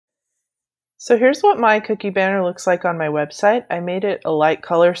So here's what my cookie banner looks like on my website. I made it a light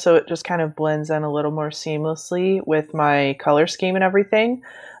color so it just kind of blends in a little more seamlessly with my color scheme and everything.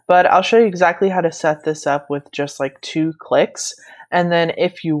 But I'll show you exactly how to set this up with just like 2 clicks. And then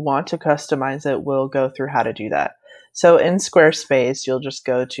if you want to customize it, we'll go through how to do that. So in Squarespace, you'll just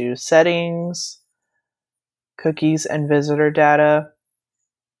go to Settings, Cookies and Visitor Data,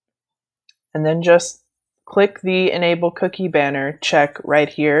 and then just click the Enable Cookie banner check right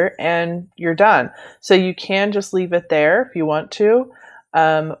here and you're done. So you can just leave it there if you want to.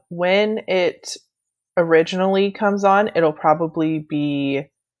 When it originally comes on, it'll probably be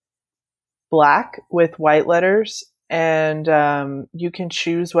black with white letters, and you can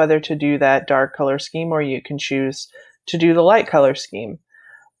choose whether to do that dark color scheme or you can choose to do the light color scheme.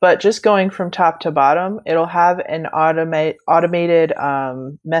 But just going from top to bottom, it'll have an automated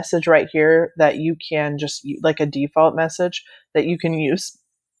message right here that you can just, like a default message that you can use.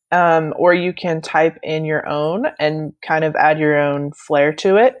 Or you can type in your own and kind of add your own flair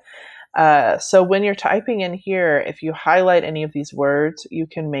to it. So when you're typing in here, if you highlight any of these words, you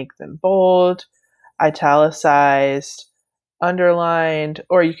can make them bold, italicized, underlined,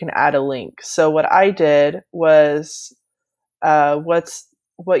 or you can add a link. So what I did was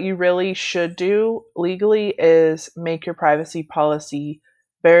what you really should do legally is make your privacy policy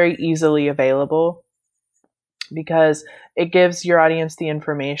very easily available, because it gives your audience the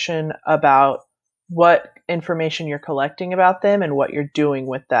information about what information you're collecting about them and what you're doing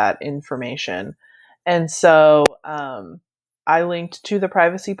with that information. And so I linked to the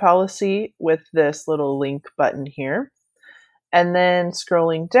privacy policy with this little link button here. And then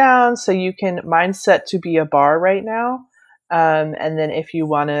scrolling down, so you can, mine's set to be a bar right now. And then if you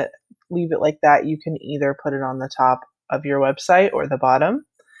want to leave it like that, you can either put it on the top of your website or the bottom.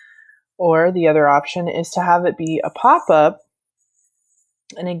 Or the other option is to have it be a pop-up.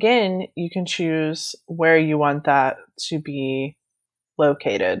 And again, you can choose where you want that to be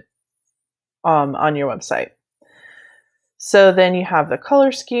located on your website. So then you have the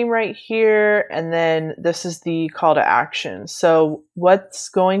color scheme right here, and then this is the call to action. So what's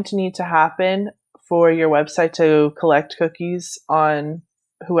going to need to happen for your website to collect cookies on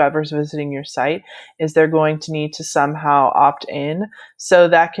whoever's visiting your site is they're going to need to somehow opt in. So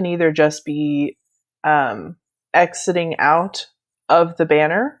that can either just be exiting out of the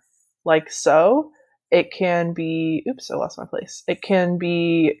banner, like so. It can be, oops, I lost my place. It can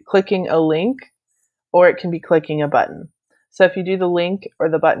be clicking a link, or it can be clicking a button. So if you do the link or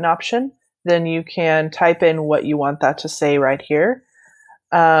the button option, then you can type in what you want that to say right here.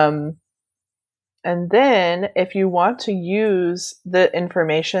 And then if you want to use the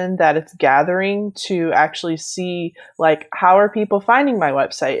information that it's gathering to actually see, like, how are people finding my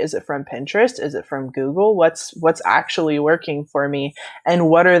website? Is it from Pinterest? Is it from Google? What's actually working for me? And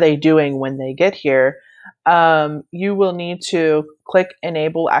what are they doing when they get here? You will need to click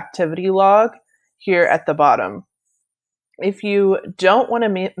Enable Activity Log here at the bottom. If you don't want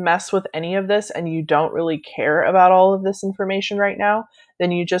to mess with any of this and you don't really care about all of this information right now,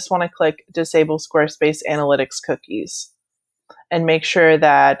 then you just want to click Disable Squarespace Analytics Cookies and make sure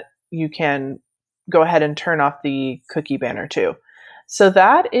that you can go ahead and turn off the cookie banner too. So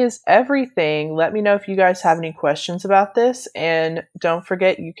that is everything. Let me know if you guys have any questions about this, and don't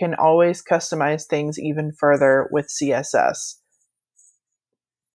forget, you can always customize things even further with CSS.